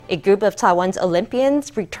A group of Taiwan's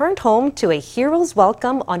Olympians returned home to a hero's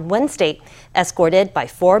welcome on Wednesday, escorted by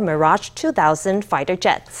 4 Mirage 2000 fighter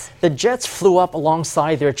jets. The jets flew up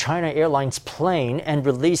alongside their China Airlines plane and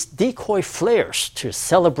released decoy flares to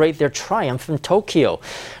celebrate their triumph in Tokyo.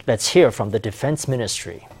 Let's hear from the Defense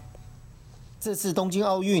Ministry. 这次东京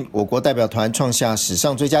奥运，我国代表团创下史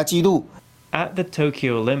上最佳纪录。 At the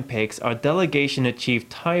Tokyo Olympics, our delegation achieved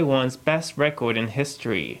Taiwan's best record in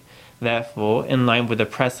history. Therefore, in line with the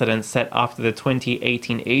precedent set after the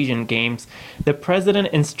 2018 Asian Games, the President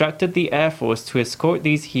instructed the Air Force to escort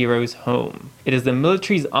these heroes home. It is the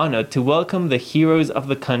military's honor to welcome the heroes of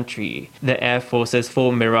the country. The Air Force's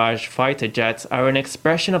 4 Mirage fighter jets are an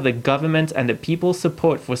expression of the government and the people's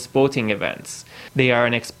support for sporting events. They are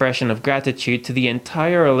an expression of gratitude to the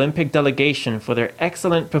entire Olympic delegation for their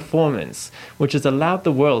excellent performance, which has allowed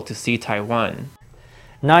the world to see Taiwan.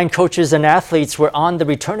 9 coaches and athletes were on the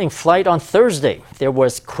returning flight on Thursday. There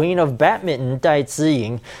was Queen of Badminton Dai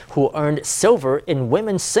Ziying, who earned silver in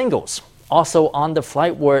women's singles. Also on the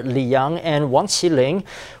flight were Li Yang and Wang Qiling,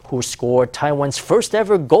 who scored Taiwan's first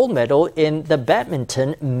ever gold medal in the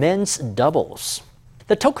badminton men's doubles.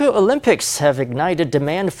 The Tokyo Olympics have ignited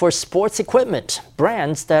demand for sports equipment.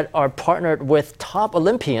 Brands that are partnered with top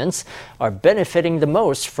Olympians are benefiting the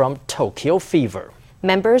most from Tokyo Fever.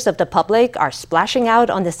 Members of the public are splashing out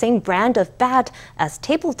on the same brand of bat as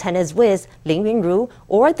table tennis whiz Lin Yunru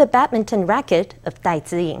or the badminton racket of Dai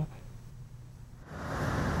Ziying.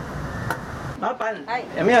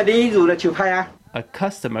 A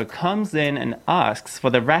customer comes in and asks for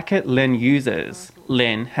the racket Lin uses.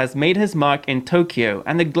 Lin has made his mark in Tokyo,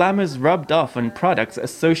 and the glamour's rubbed off on products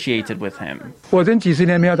associated with him.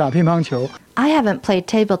 I haven't played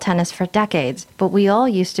table tennis for decades, but we all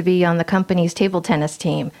used to be on the company's table tennis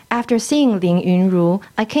team. After seeing Lin Yunru,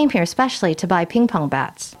 I came here specially to buy ping pong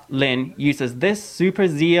bats. Lin uses this Super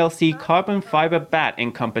ZLC carbon fiber bat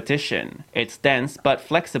in competition. It's dense but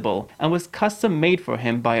flexible and was custom made for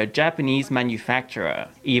him by a Japanese manufacturer.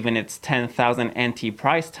 Even its 10,000 NT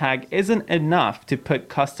price tag isn't enough to put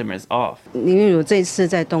customers off. Lin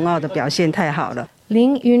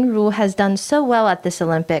Yunru has done so well at this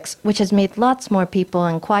Olympics, which has made lots more people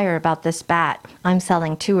inquire about this bat. I'm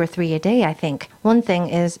selling 2 or 3 a day, I think. One thing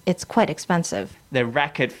is, it's quite expensive. The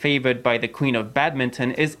racket favored by the Queen of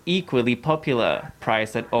Badminton is equally popular.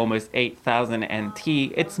 Priced at almost 8,000 NT,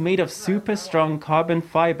 it's made of super strong carbon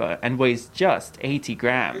fiber and weighs just 80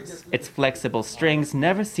 grams. Its flexible strings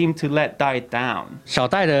never seem to let Dai down.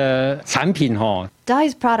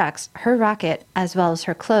 Dai's products, her racket, as well as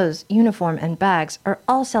her clothes, uniform, and bags are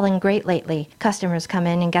all selling great lately. Customers come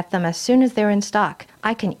in and get them as soon as they're in stock.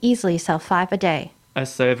 I can easily sell 5 a day. A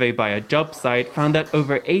survey by a job site found that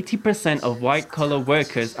over 80% of white-collar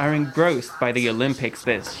workers are engrossed by the Olympics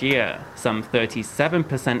this year. Some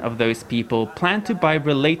 37% of those people plan to buy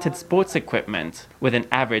related sports equipment, with an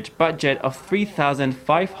average budget of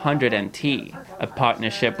 3,500 NT. A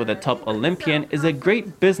partnership with a top Olympian is a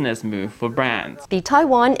great business move for brands. The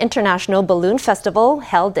Taiwan International Balloon Festival,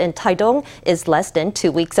 held in Taidong, is less than 2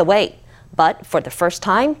 weeks away. But for the first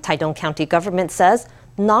time, Taidong County government says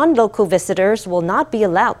non-local visitors will not be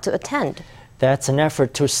allowed to attend. That's an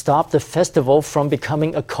effort to stop the festival from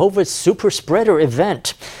becoming a COVID super spreader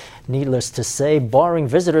event. Needless to say, barring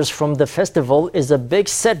visitors from the festival is a big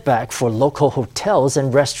setback for local hotels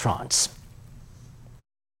and restaurants.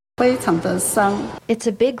 It's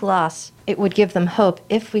a big loss. It would give them hope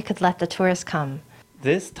if we could let the tourists come.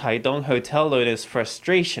 This Taidong hotel owner's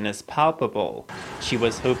frustration is palpable. She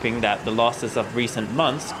was hoping that the losses of recent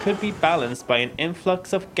months could be balanced by an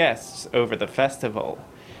influx of guests over the festival.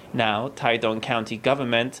 Now, Taidong County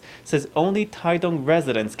government says only Taidong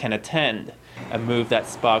residents can attend, a move that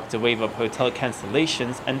sparked a wave of hotel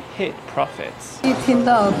cancellations and hit profits.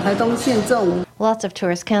 Lots of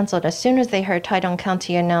tourists canceled as soon as they heard Taidong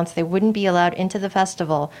County announce they wouldn't be allowed into the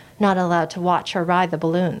festival, not allowed to watch or ride the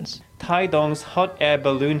balloons. Taidong's Hot Air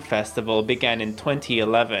Balloon Festival began in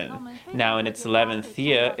 2011. Now in its 11th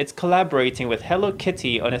year, it's collaborating with Hello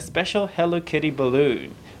Kitty on a special Hello Kitty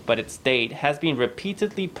balloon. But its date has been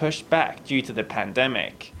repeatedly pushed back due to the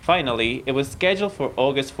pandemic. Finally, it was scheduled for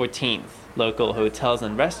August 14th. Local hotels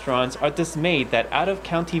and restaurants are dismayed that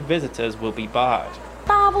out-of-county visitors will be barred.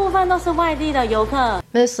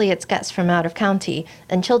 Mostly it's guests from out of county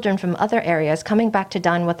and children from other areas coming back to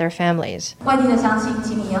dine with their families.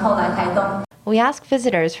 We ask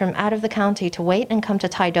visitors from out of the county to wait and come to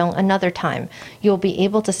Taidong another time. You'll be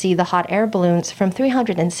able to see the hot air balloons from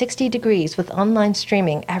 360 degrees with online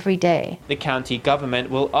streaming every day. The county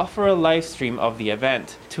government will offer a live stream of the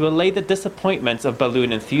event to allay the disappointments of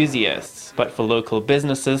balloon enthusiasts. But for local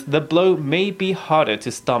businesses, the blow may be harder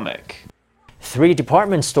to stomach. 3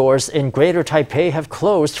 department stores in Greater Taipei have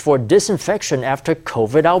closed for disinfection after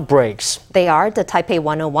COVID outbreaks. They are the Taipei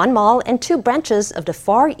 101 Mall and 2 branches of the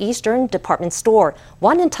Far Eastern Department Store,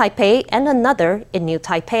 one in Taipei and another in New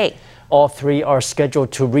Taipei. All 3 are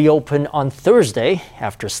scheduled to reopen on Thursday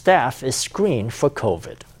after staff is screened for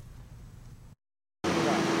COVID.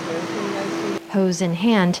 Hose in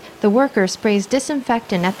hand, the worker sprays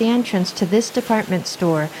disinfectant at the entrance to this department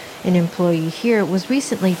store. An employee here was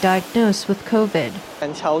recently diagnosed with COVID.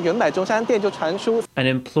 An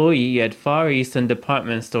employee at Far Eastern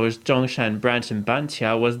Department Store's Zhongshan branch in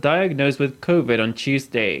Banqiao was diagnosed with COVID on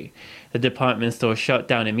Tuesday. The department store shut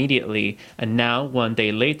down immediately, and now, 1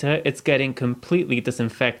 day later, it's getting completely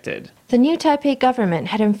disinfected. The New Taipei government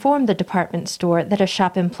had informed the department store that a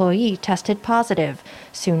shop employee tested positive.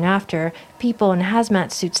 Soon after, people in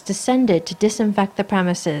hazmat suits descended to disinfect the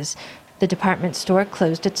premises. The department store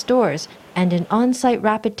closed its doors, and an on-site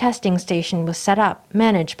rapid testing station was set up,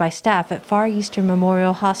 managed by staff at Far Eastern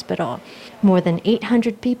Memorial Hospital. More than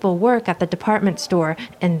 800 people work at the department store,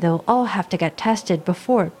 and they'll all have to get tested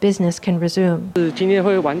before business can resume. By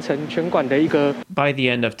the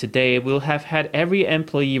end of today, we'll have had every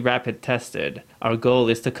employee rapid tested. Our goal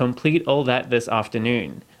is to complete all that this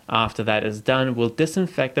afternoon. After that is done, we'll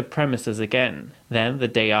disinfect the premises again. Then, the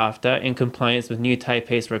day after, in compliance with New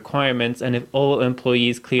Taipei's requirements and if all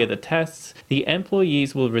employees clear the tests, the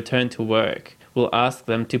employees will return to work. We'll ask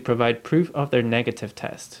them to provide proof of their negative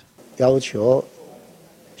test. The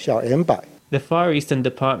Far Eastern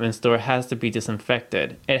Department Store has to be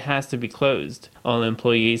disinfected. It has to be closed. All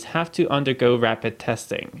employees have to undergo rapid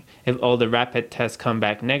testing. If all the rapid tests come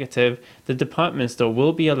back negative, the department store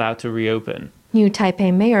will be allowed to reopen. New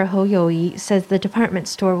Taipei Mayor Hou You-yi says the department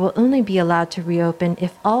store will only be allowed to reopen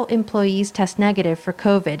if all employees test negative for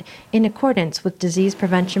COVID in accordance with disease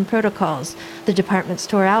prevention protocols. The department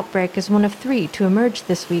store outbreak is one of 3 to emerge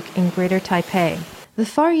this week in Greater Taipei. The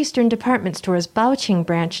Far Eastern Department Store's Baoqing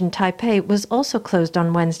branch in Taipei was also closed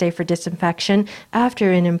on Wednesday for disinfection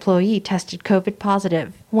after an employee tested COVID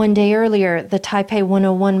positive. 1 day earlier, the Taipei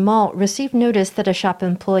 101 Mall received notice that a shop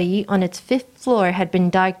employee on its 5th floor had been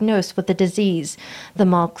diagnosed with the disease. The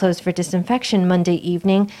mall closed for disinfection Monday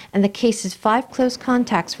evening, and the case's 5 close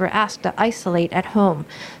contacts were asked to isolate at home.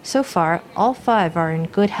 So far, all 5 are in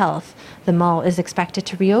good health. The mall is expected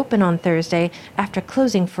to reopen on Thursday after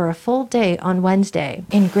closing for a full day on Wednesday.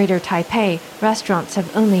 In Greater Taipei, restaurants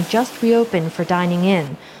have only just reopened for dining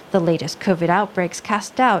in. The latest COVID outbreaks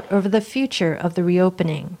cast doubt over the future of the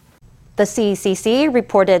reopening. The CECC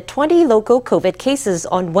reported 20 local COVID cases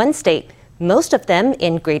on Wednesday, most of them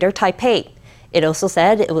in Greater Taipei. It also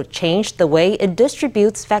said it would change the way it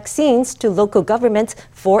distributes vaccines to local governments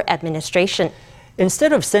for administration.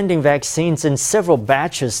 Instead of sending vaccines in several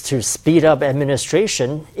batches to speed up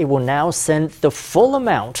administration, it will now send the full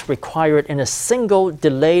amount required in a single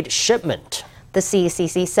delayed shipment. The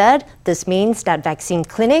CECC said this means that vaccine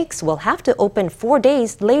clinics will have to open 4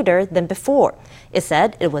 days later than before. It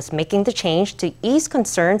said it was making the change to ease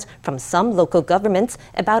concerns from some local governments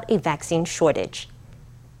about a vaccine shortage.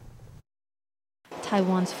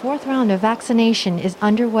 Taiwan's 4th round of vaccination is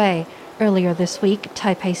underway. Earlier this week,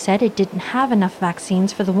 Taipei said it didn't have enough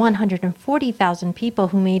vaccines for the 140,000 people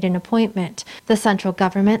who made an appointment. The central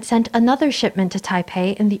government sent another shipment to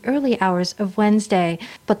Taipei in the early hours of Wednesday,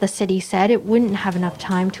 but the city said it wouldn't have enough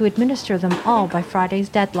time to administer them all by Friday's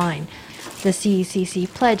deadline. The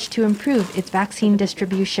CECC pledged to improve its vaccine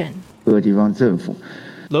distribution.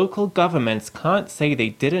 Local governments can't say they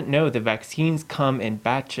didn't know the vaccines come in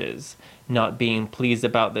batches. Not being pleased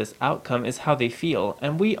about this outcome is how they feel,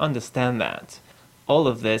 and we understand that. All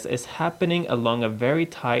of this is happening along a very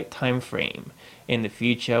tight time frame. In the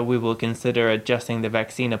future, we will consider adjusting the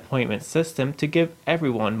vaccine appointment system to give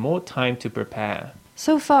everyone more time to prepare.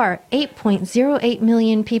 So far, 8.08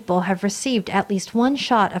 million people have received at least 1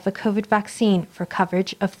 shot of a COVID vaccine for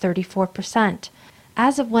coverage of 34%.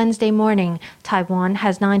 As of Wednesday morning, Taiwan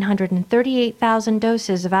has 938,000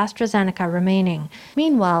 doses of AstraZeneca remaining.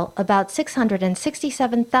 Meanwhile, about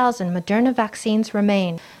 667,000 Moderna vaccines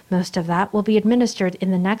remain. Most of that will be administered in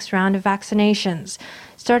the next round of vaccinations.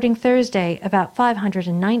 Starting Thursday, about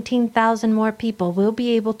 519,000 more people will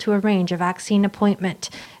be able to arrange a vaccine appointment.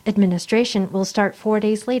 Administration will start 4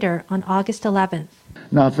 days later on August 11th.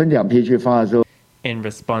 In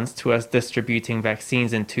response to us distributing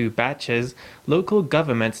vaccines in 2 batches, local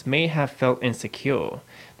governments may have felt insecure.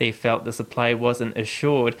 They felt the supply wasn't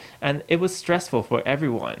assured and it was stressful for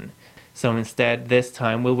everyone. So instead, this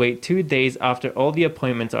time we'll wait 2 days after all the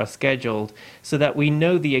appointments are scheduled so that we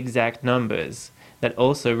know the exact numbers. That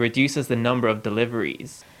also reduces the number of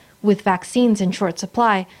deliveries. With vaccines in short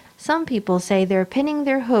supply, some people say they're pinning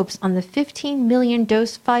their hopes on the 15 million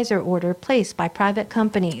dose Pfizer order placed by private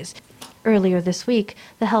companies. Earlier this week,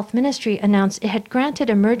 the Health Ministry announced it had granted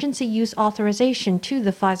emergency use authorization to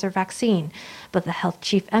the Pfizer vaccine, but the health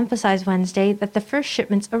chief emphasized Wednesday that the first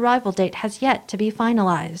shipment's arrival date has yet to be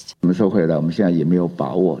finalized.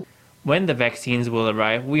 When the vaccines will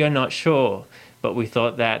arrive, we are not sure, but we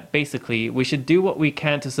thought that, basically, we should do what we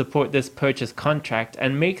can to support this purchase contract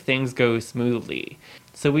and make things go smoothly.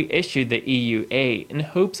 So we issued the EUA in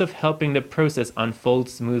hopes of helping the process unfold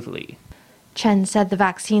smoothly. Chen said the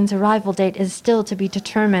vaccine's arrival date is still to be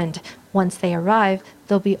determined. Once they arrive,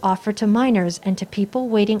 they'll be offered to minors and to people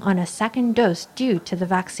waiting on a second dose due to the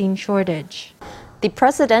vaccine shortage. The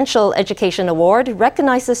Presidential Education Award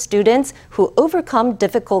recognizes students who overcome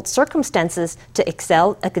difficult circumstances to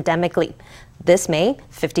excel academically. This May,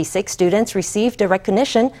 56 students received the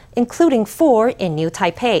recognition, including 4 in New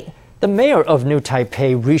Taipei. The mayor of New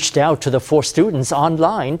Taipei reached out to the 4 students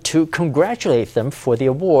online to congratulate them for the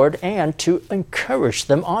award and to encourage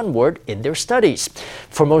them onward in their studies.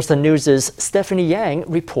 For Most of the News' Stephanie Yang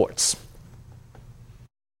reports.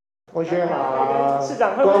 同学好，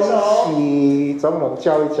恭喜总统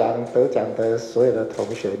教育奖得奖的所有的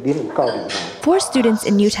同学，您有够厉害。 4 students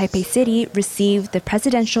in New Taipei City received the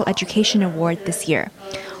Presidential Education Award this year.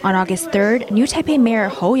 On August 3rd, New Taipei Mayor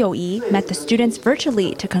Hou You-yi met the students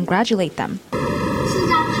virtually to congratulate them. 市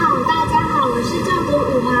长好，大家好，我是就读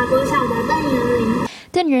武华国小的邓元玲。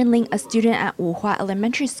 Deng Yuanling, a student at Wuhua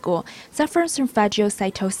Elementary School, suffers from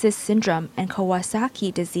phagocytosis syndrome and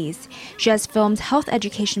Kawasaki disease. She has filmed health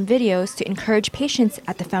education videos to encourage patients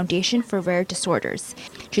at the Foundation for Rare Disorders.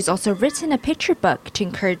 She's also written a picture book to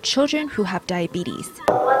encourage children who have diabetes.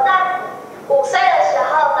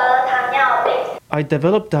 I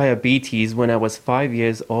developed diabetes when I was 5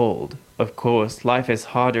 years old. Of course, life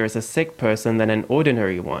is harder as a sick person than an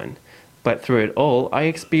ordinary one. But through it all, I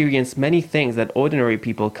experienced many things that ordinary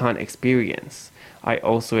people can't experience. I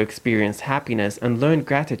also experienced happiness and learned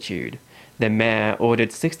gratitude. The mayor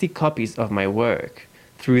ordered 60 copies of my work.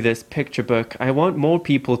 Through this picture book, I want more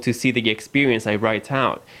people to see the experience I write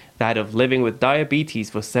out, that of living with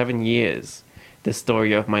diabetes for 7 years. The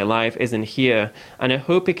story of my life isn't here, and I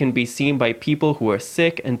hope it can be seen by people who are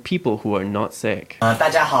sick and people who are not sick. 大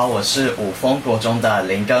家好，我是五峰国中的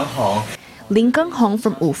林根宏。 Lin Genghong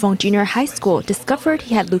from Wufeng Junior High School discovered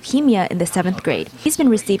he had leukemia in the 7th grade. He's been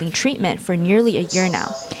receiving treatment for nearly a year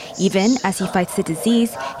now. Even as he fights the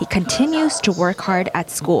disease, he continues to work hard at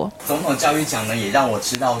school. 总统教育奖呢，也让我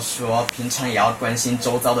知道说，平常也要关心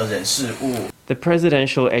周遭的人事物。 The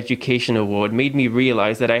Presidential Education Award made me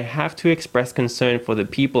realize that I have to express concern for the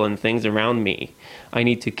people and things around me. I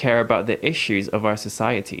need to care about the issues of our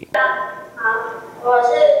society.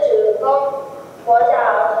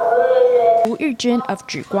 Wu Yujun of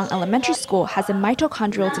Zhiguang Elementary School has a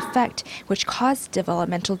mitochondrial defect which caused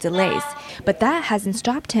developmental delays, but that hasn't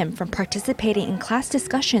stopped him from participating in class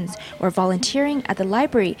discussions or volunteering at the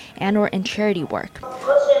library and or in charity work.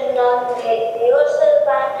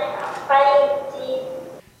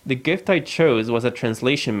 The gift I chose was a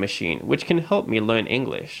translation machine, which can help me learn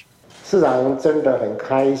English. 市长真的很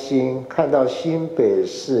开心，看到新北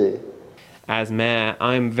市。 As mayor,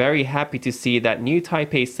 I am very happy to see that New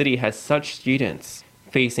Taipei City has such students.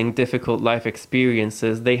 Facing difficult life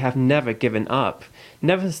experiences, they have never given up,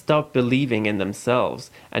 never stopped believing in themselves,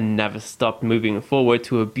 and never stopped moving forward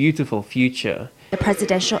to a beautiful future. The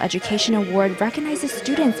Presidential Education Award recognizes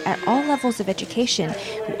students at all levels of education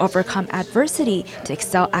who overcome adversity to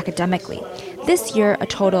excel academically. This year, a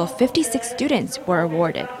total of 56 students were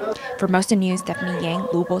awarded. For Most of News, Stephanie Yang,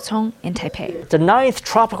 Lu Botong in Taipei. The 9th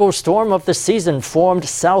tropical storm of the season formed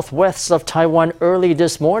southwest of Taiwan early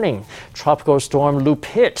this morning. Tropical storm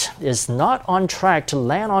Lupit is not on track to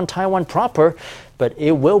land on Taiwan proper, but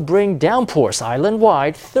it will bring downpours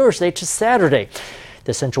island-wide Thursday to Saturday.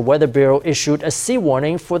 The Central Weather Bureau issued a sea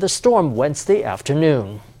warning for the storm Wednesday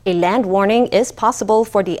afternoon. A land warning is possible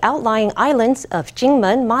for the outlying islands of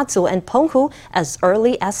Jinmen, Matsu, and Penghu as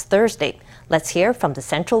early as Thursday. Let's hear from the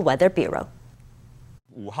Central Weather Bureau.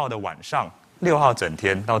 5号的晚上，6号整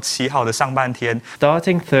天到7号的上半天。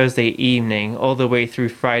 Starting Thursday evening all the way through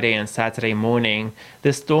Friday and Saturday morning,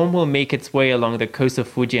 the storm will make its way along the coast of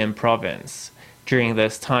Fujian province. During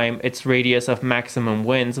this time, its radius of maximum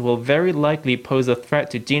winds will very likely pose a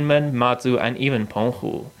threat to Jinmen, Matsu, and even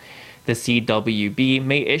Penghu. The CWB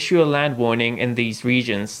may issue a land warning in these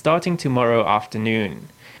regions starting tomorrow afternoon.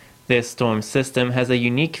 This storm system has a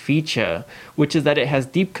unique feature, which is that it has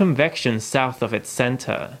deep convection south of its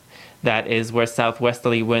center. That is where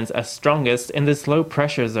southwesterly winds are strongest in this low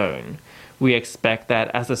pressure zone. We expect that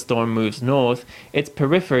as the storm moves north, its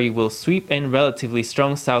periphery will sweep in relatively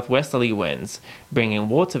strong southwesterly winds, bringing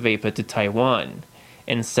water vapor to Taiwan.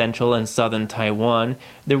 In central and southern Taiwan,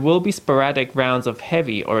 there will be sporadic rounds of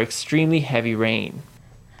heavy or extremely heavy rain.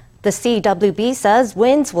 The CWB says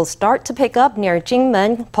winds will start to pick up near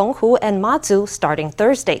Jinmen, Penghu, and Matsu starting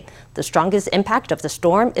Thursday. The strongest impact of the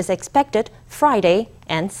storm is expected Friday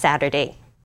and Saturday.